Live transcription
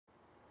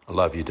I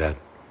love you, Dad.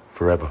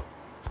 Forever.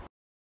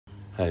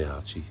 Hey,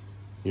 Archie.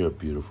 You're a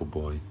beautiful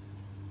boy.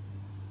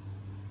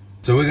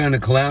 So we're going to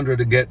Caloundra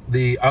to get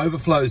the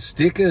overflow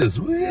stickers.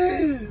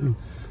 Woo!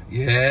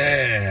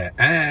 Yeah.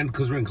 And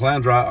because we're in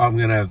Caloundra, I'm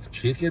going to have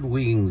chicken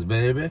wings,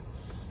 baby.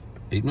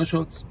 Eat my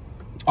shorts.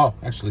 Oh,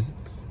 actually,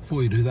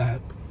 before you do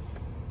that,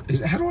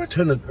 how do I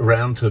turn it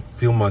around to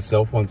film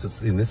myself once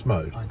it's in this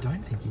mode? I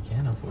don't think you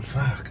can,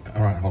 unfortunately. Fuck.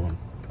 All right, hold on.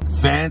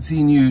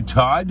 Fancy new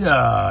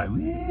tie-dye.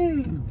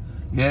 Woo!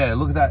 Yeah,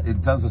 look at that.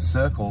 It does a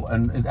circle,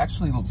 and it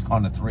actually looks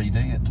kind of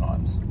 3D at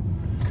times.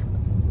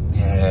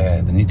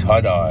 Yeah, the new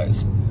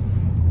tie-dyes.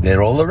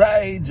 They're all the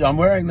rage. I'm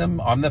wearing them.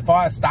 I'm the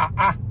fire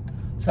star.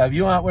 So if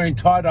you aren't wearing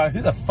tie-dye,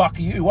 who the fuck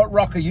are you? What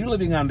rock are you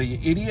living under, you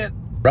idiot?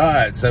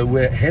 Right, so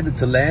we're headed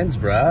to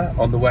Landsborough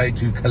on the way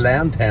to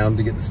Caloundra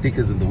to get the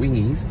stickers and the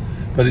wingies.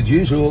 But as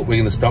usual, we're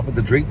going to stop at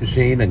the drink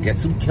machine and get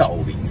some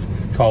coldies.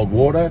 Cold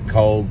water,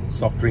 cold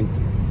soft drink.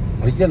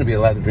 Are you going to be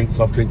allowed to drink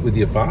soft drink with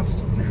your fast?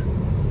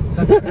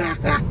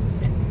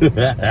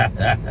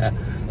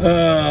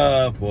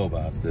 Oh, poor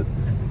bastard.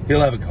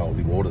 He'll have a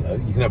coldie water though.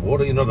 You can have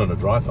water, you're not on a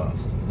dry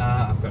fast.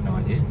 I've got no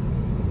idea.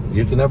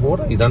 You can have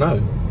water? You don't know?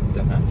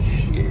 Don't know.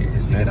 Shit.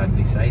 Just figured I'd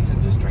be safe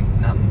and just drink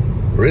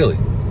nothing. Really?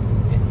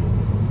 Yeah.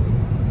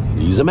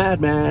 He's a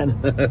madman.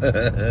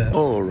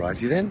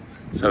 Alrighty then.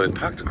 So we're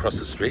parked across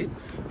the street.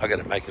 I got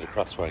to make it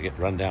across where I get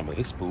run down by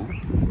this fool.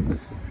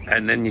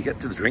 And then you get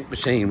to the drink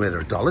machine where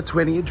they're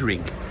 $1.20 a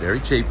drink.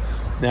 Very cheap.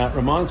 Now, it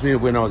reminds me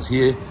of when I was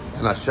here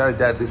and I showed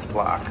Dad this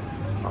plaque.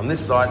 On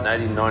this site in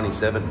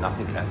 1897,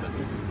 nothing happened.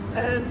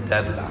 And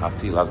Dad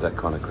laughed. He loves that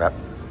kind of crap.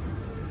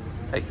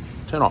 Hey,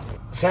 turn off.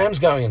 Sam's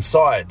going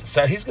inside,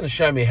 so he's going to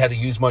show me how to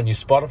use my new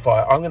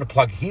Spotify. I'm going to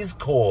plug his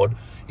cord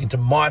into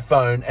my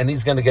phone and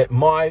he's going to get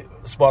my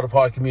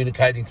Spotify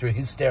communicating through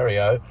his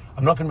stereo.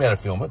 I'm not going to be able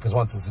to film it because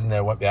once it's in there,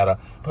 I won't be able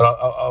to, but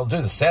I'll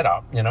do the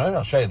setup, you know,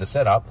 I'll show you the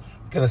setup.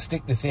 I'm going to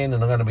stick this in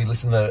and I'm going to be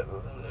listening to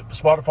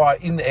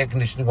Spotify in the air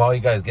conditioning while he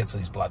goes gets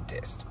his blood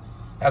test.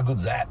 How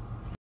good's that?